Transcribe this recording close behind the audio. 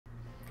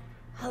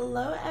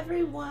Hello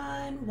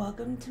everyone,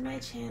 welcome to my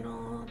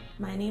channel.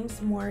 My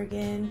name's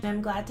Morgan and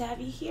I'm glad to have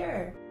you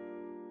here.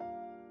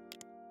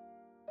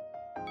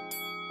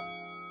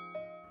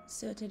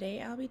 So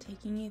today I'll be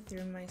taking you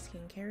through my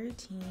skincare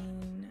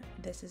routine.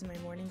 This is my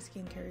morning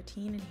skincare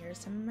routine and here are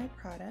some of my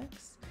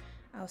products.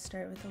 I'll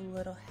start with a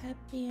little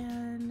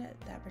headband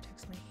that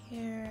protects my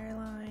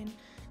hairline,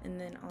 and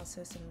then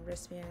also some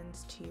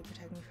wristbands to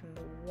protect me from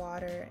the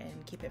water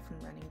and keep it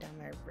from running down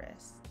my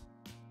wrist.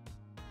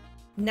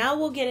 Now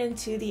we'll get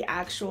into the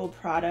actual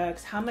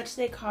products, how much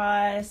they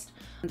cost,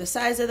 the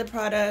size of the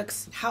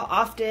products, how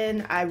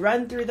often I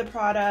run through the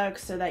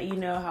products so that you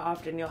know how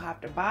often you'll have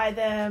to buy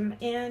them,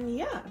 and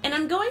yeah. And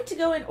I'm going to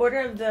go in order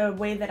of the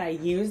way that I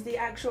use the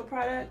actual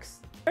products.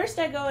 First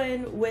I go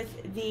in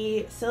with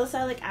the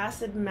salicylic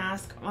acid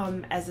mask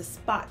as a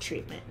spot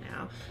treatment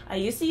now. I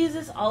used to use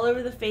this all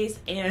over the face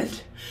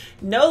and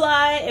no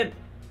lie,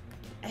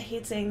 I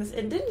hate saying this,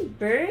 it didn't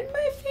burn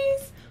my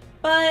face,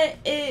 but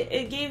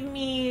it gave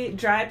me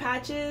dry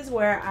patches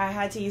where I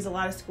had to use a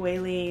lot of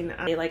squalene,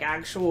 like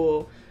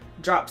actual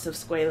drops of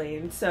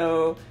squalene.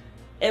 So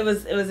it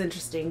was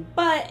interesting,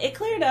 but it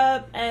cleared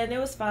up and it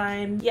was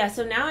fine. Yeah,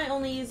 so now I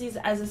only use these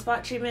as a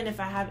spot treatment. If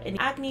I have any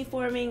acne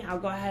forming, I'll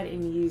go ahead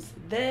and use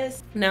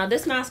this. Now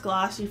this mask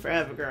lasts you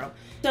forever, girl.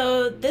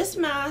 So this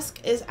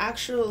mask is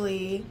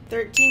actually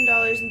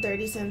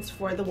 $13.30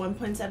 for the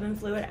 1.7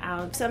 fluid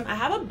ounce. I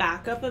have a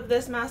backup of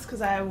this mask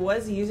because I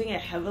was using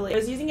it heavily. I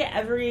was using it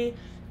every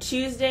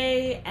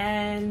Tuesday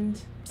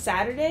and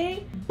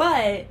Saturday,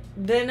 but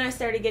then I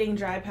started getting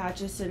dry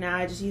patches, so now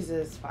I just use it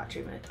as a spot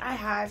treatment. I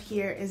have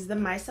here is the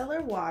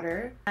micellar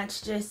water. That's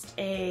just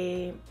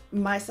a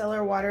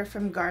micellar water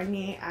from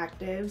Garnier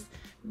Actives.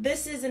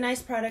 This is a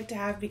nice product to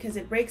have because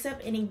it breaks up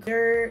any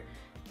dirt,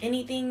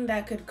 anything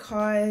that could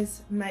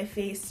cause my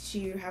face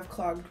to have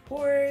clogged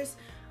pores.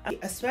 I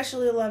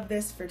especially love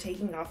this for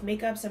taking off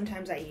makeup.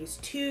 Sometimes I use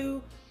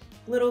two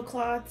little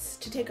cloths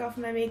to take off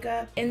my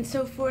makeup. And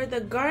so for the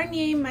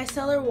Garnier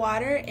micellar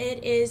water,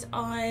 it is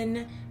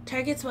on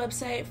Target's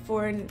website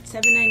for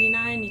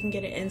 $7.99. You can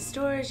get it in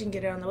stores, you can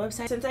get it on the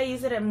website. Since I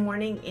use it at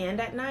morning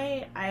and at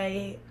night,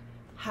 I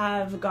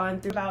have gone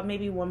through about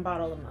maybe one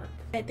bottle a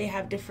month. They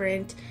have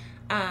different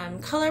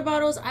color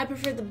bottles. I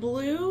prefer the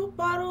blue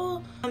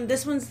bottle.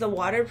 This one's the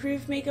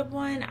waterproof makeup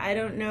one. I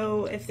don't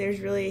know if there's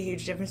really a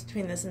huge difference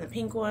between this and the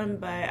pink one,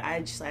 but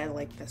I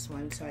like this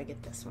one, so I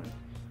get this one.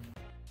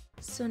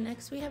 So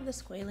next we have the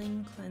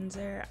squalene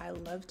cleanser. I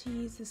love to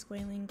use the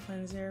squalene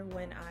cleanser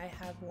when I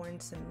have worn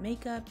some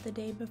makeup the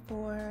day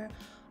before,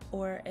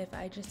 or if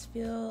I just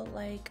feel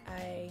like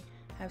I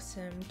have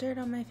some dirt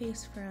on my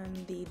face from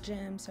the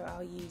gym, so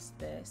I'll use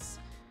this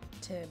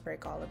to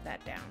break all of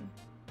that down.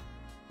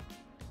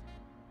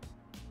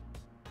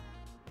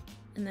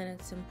 And then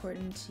it's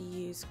important to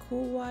use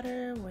cool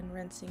water when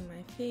rinsing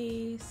my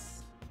face.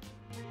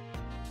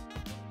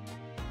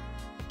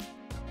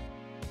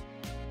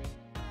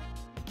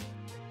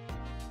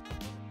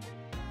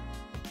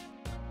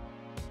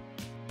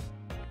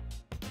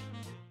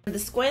 The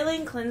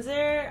squalene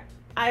cleanser,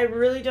 I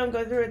really don't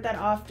go through it that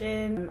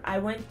often. I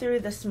went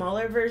through the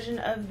smaller version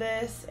of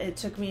this. It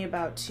took me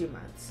about 2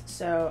 months,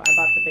 so I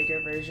bought the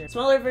bigger version.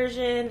 Smaller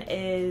version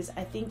is,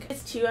 I think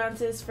it's 2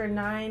 ounces for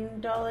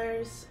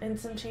 $9 and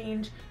some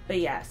change. But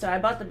yeah, so I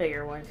bought the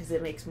bigger one because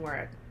it makes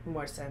more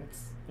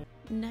sense.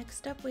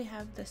 Next up we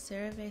have the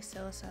CeraVe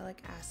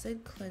Salicylic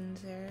Acid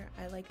Cleanser.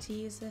 I like to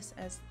use this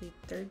as the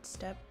third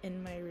step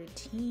in my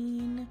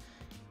routine.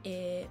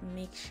 It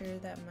makes sure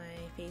that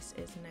my face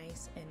is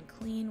nice and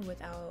clean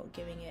without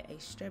giving it a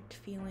stripped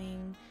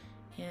feeling,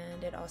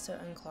 and it also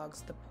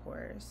unclogs the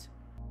pores.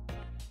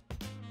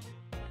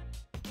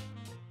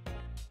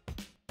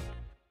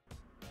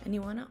 And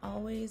you want to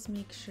always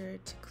make sure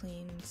to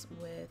cleanse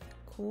with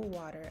cool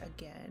water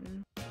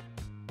again.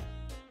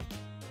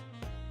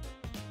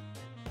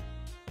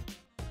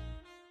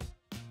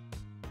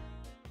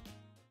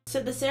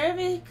 So the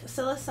CeraVe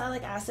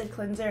Salicylic Acid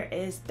Cleanser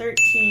is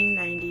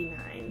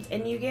 $13.99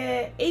 and you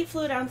get 8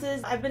 fluid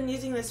ounces. I've been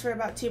using this for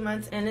about 2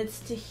 months and it's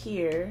to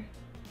here.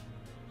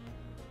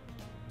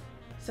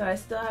 So I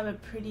still have a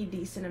pretty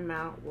decent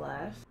amount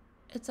left.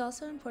 It's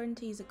also important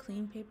to use a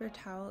clean paper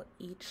towel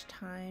each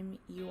time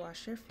you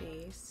wash your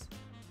face.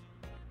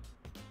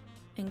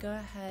 And go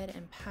ahead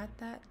and pat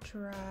that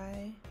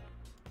dry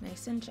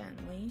nice and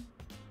gently.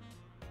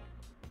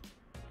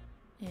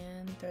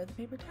 And throw the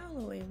paper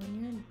towel away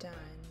when you're done.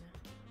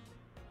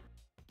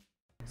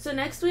 So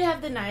next we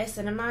have the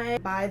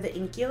niacinamide by the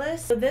Inculus.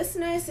 So this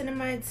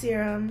niacinamide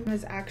serum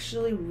is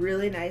actually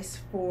really nice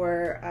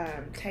for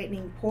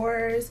tightening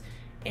pores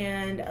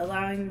and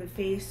allowing the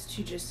face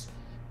to just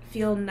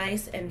feel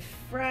nice and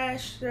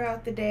fresh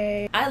throughout the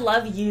day. I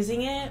love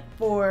using it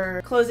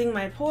for closing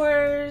my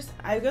pores.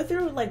 I go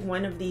through like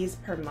one of these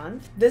per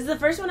month. This is the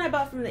first one I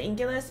bought from the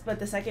Inculus, but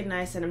the second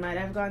niacinamide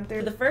I've gone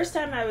through. The first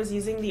time I was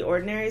using the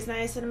Ordinary's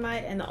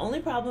niacinamide, and the only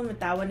problem with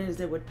that one is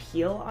it would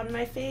peel on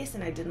my face,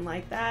 and I didn't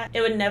like that.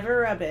 It would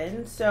never rub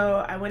in,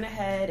 so I went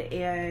ahead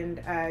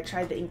and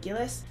tried the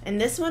Inculus. And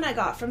this one I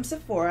got from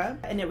Sephora,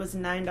 and it was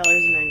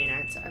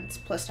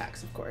 $9.99 plus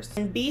tax, of course.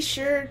 And be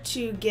sure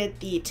to get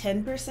the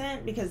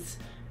 10% because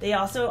they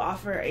also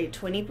offer a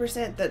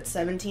 20% that's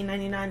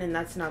 $17.99, and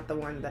that's not the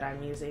one that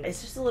I'm using.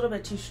 It's just a little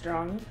bit too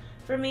strong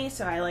for me,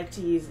 so I like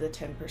to use the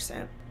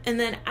 10%. And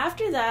then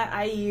after that,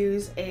 I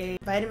use a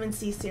vitamin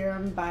C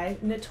serum by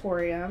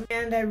Naturium.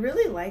 And I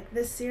really like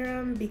this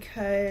serum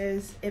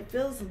because it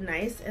feels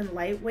nice and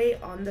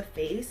lightweight on the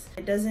face.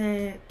 It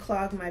doesn't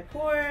clog my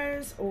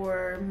pores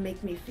or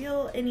make me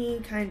feel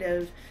any kind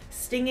of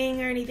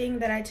stinging or anything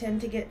that I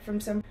tend to get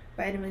from some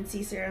vitamin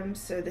C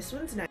serums. So this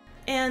one's nice.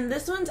 And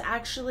this one's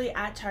actually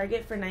at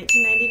Target for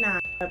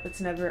 $19.99.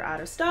 It's never out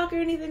of stock or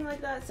anything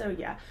like that. So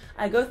yeah,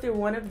 I go through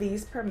one of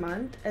these per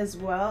month as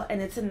well. And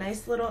it's a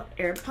nice little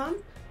air pump.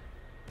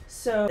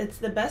 So it's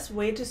the best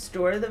way to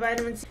store the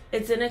vitamin C.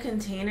 It's in a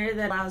container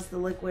that allows the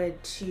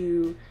liquid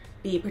to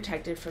be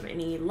protected from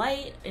any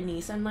light,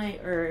 any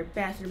sunlight or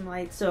bathroom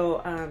light.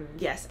 So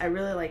yes, I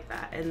really like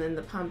that. And then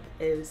the pump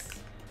is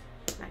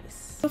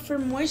nice. So for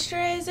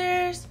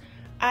moisturizers,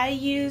 I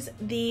use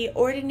the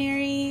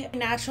Ordinary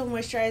Natural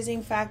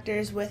Moisturizing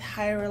Factors with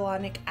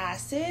hyaluronic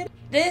acid.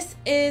 This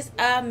is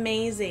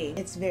amazing.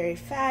 It's very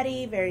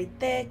fatty, very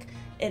thick.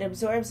 It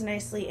absorbs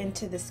nicely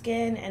into the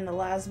skin and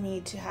allows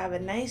me to have a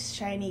nice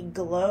shiny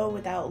glow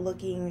without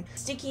looking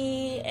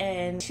sticky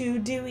and too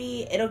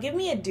dewy. It'll give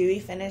me a dewy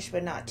finish,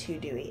 but not too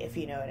dewy, if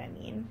you know what I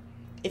mean.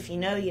 If you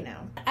know, you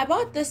know. I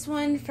bought this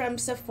one from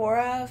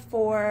Sephora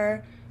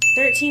for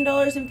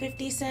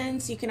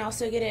 $13.50. You can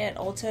also get it at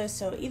Ulta,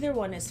 so either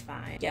one is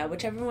fine. Yeah,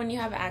 whichever one you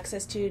have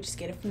access to, just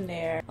get it from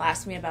there.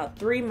 Lasts me about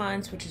 3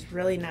 months, which is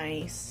really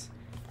nice.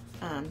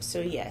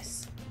 So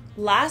yes.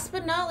 Last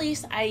but not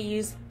least, I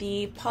use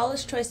the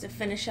Paula's Choice to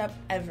finish up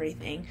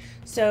everything.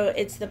 So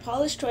it's the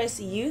Paula's Choice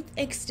Youth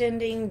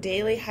Extending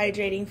Daily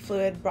Hydrating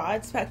Fluid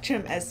Broad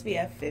Spectrum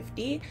SPF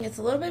 50. It's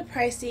a little bit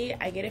pricey.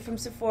 I get it from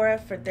Sephora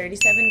for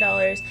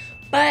 $37,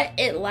 but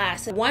it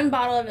lasts. One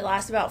bottle of it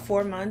lasts about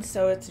 4 months,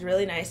 so it's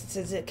really nice. It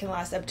says it can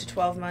last up to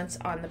 12 months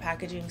on the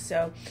packaging.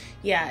 So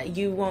yeah,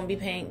 you won't be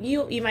paying,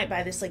 you might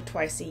buy this like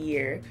twice a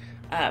year.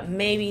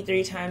 Maybe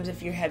 3 times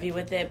if you're heavy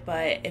with it,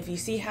 but if you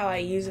see how I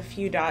use a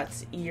few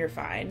dots, you're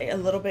fine. A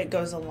little bit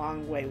goes a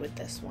long way with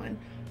this one.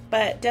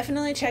 But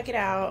definitely check it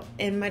out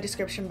in my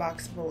description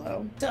box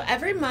below. So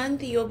every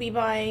month you'll be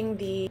buying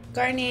the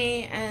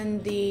Garnier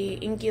and the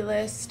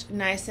Inculus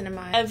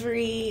niacinamide.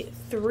 Every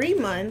 3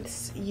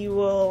 months you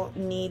will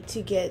need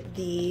to get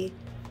the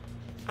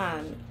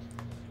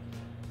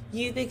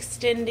Youth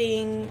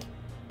Extending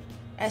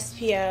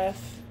SPF,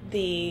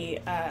 the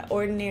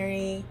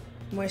Ordinary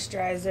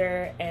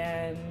Moisturizer,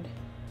 and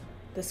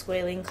the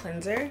Squalene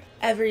Cleanser.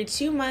 Every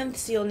 2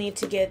 months you'll need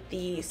to get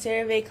the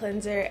CeraVe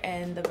Cleanser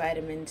and the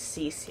Vitamin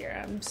C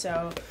Serum.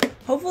 So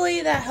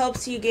hopefully that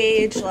helps you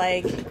gauge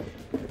like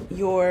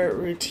your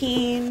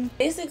routine.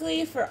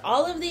 Basically for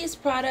all of these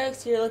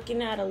products you're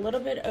looking at a little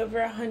bit over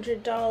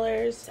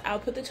 $100. I'll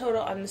put the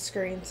total on the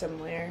screen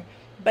somewhere.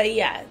 But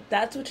yeah,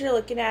 that's what you're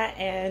looking at,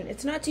 and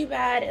it's not too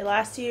bad. It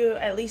lasts you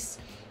at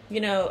least,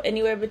 you know,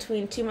 anywhere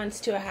between 2 months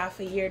to a half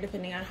a year,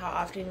 depending on how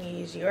often you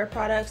use your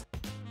products.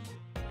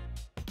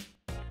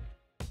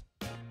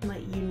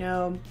 Let you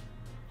know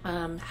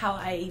how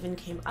I even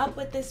came up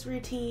with this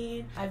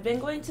routine. I've been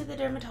going to the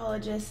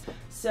dermatologist,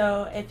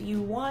 so if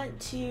you want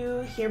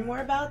to hear more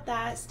about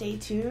that, stay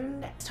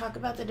tuned. Let's talk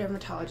about the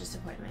dermatologist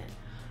appointment.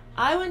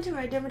 I went to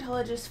my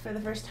dermatologist for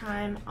the first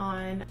time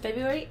on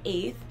February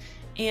 8th.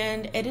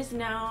 And it is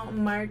now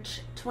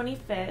March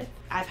 25th.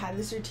 I've had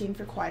this routine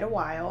for quite a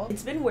while.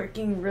 It's been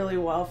working really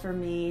well for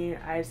me.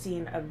 I've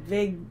seen a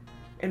big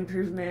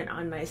improvement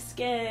on my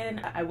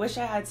skin. I wish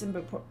I had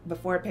some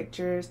before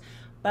pictures,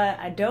 but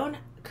I don't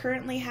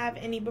currently have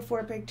any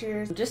before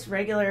pictures. Just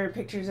regular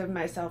pictures of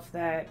myself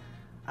that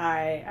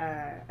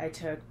I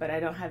took, but I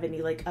don't have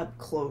any like up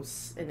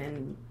close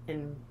and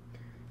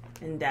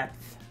in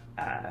depth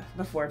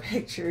before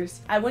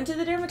pictures. I went to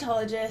the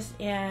dermatologist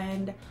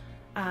and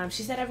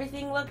she said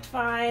everything looked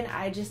fine.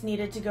 I just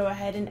needed to go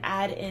ahead and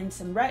add in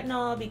some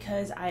retinol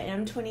because I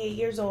am 28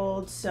 years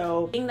old.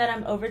 So being that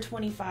I'm over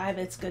 25,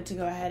 it's good to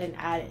go ahead and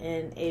add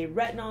in a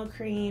retinol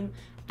cream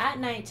at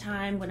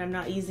nighttime when I'm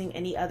not using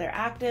any other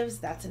actives.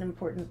 That's an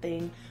important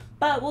thing.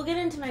 But we'll get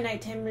into my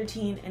nighttime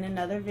routine in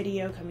another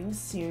video coming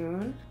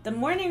soon. The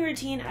morning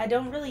routine, I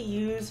don't really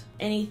use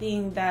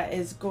anything that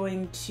is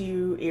going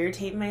to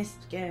irritate my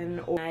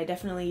skin, or I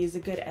definitely use a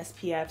good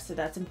SPF, so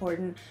that's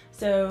important.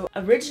 So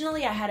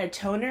originally I had a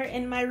toner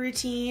in my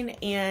routine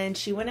and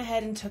she went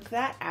ahead and took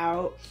that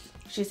out.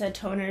 She said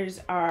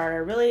toners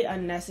are really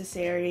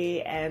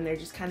unnecessary and they're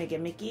just kind of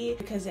gimmicky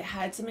because it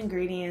had some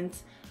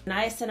ingredients.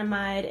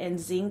 Niacinamide and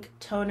zinc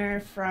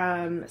toner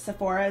from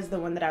Sephora is the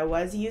one that I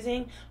was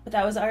using, but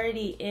that was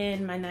already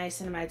in my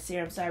niacinamide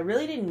serum, so I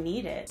really didn't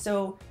need it.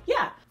 So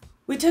yeah,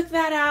 we took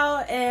that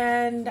out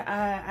and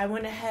I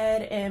went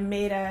ahead and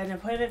made an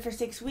appointment for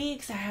 6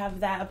 weeks. I have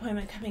that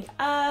appointment coming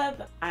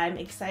up. I'm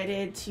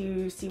excited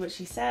to see what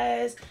she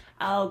says.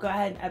 I'll go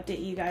ahead and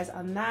update you guys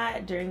on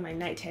that during my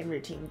nighttime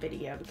routine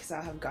video because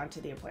I'll have gone to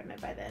the appointment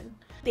by then.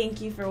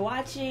 Thank you for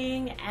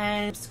watching,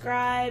 and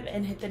subscribe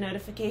and hit the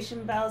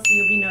notification bell so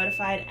you'll be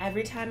notified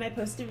every time I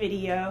post a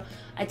video.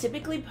 I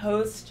typically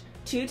post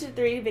 2 to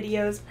 3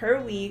 videos per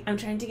week. I'm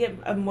trying to get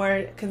a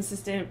more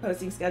consistent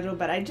posting schedule,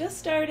 but I just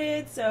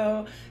started,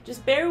 so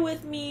just bear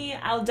with me.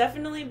 I'll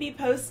definitely be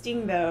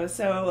posting though,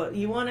 so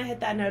you want to hit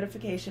that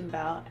notification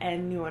bell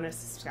and you want to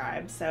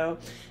subscribe. So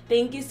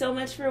thank you so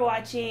much for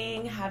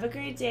watching. Have a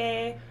great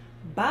day.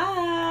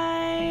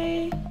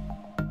 Bye.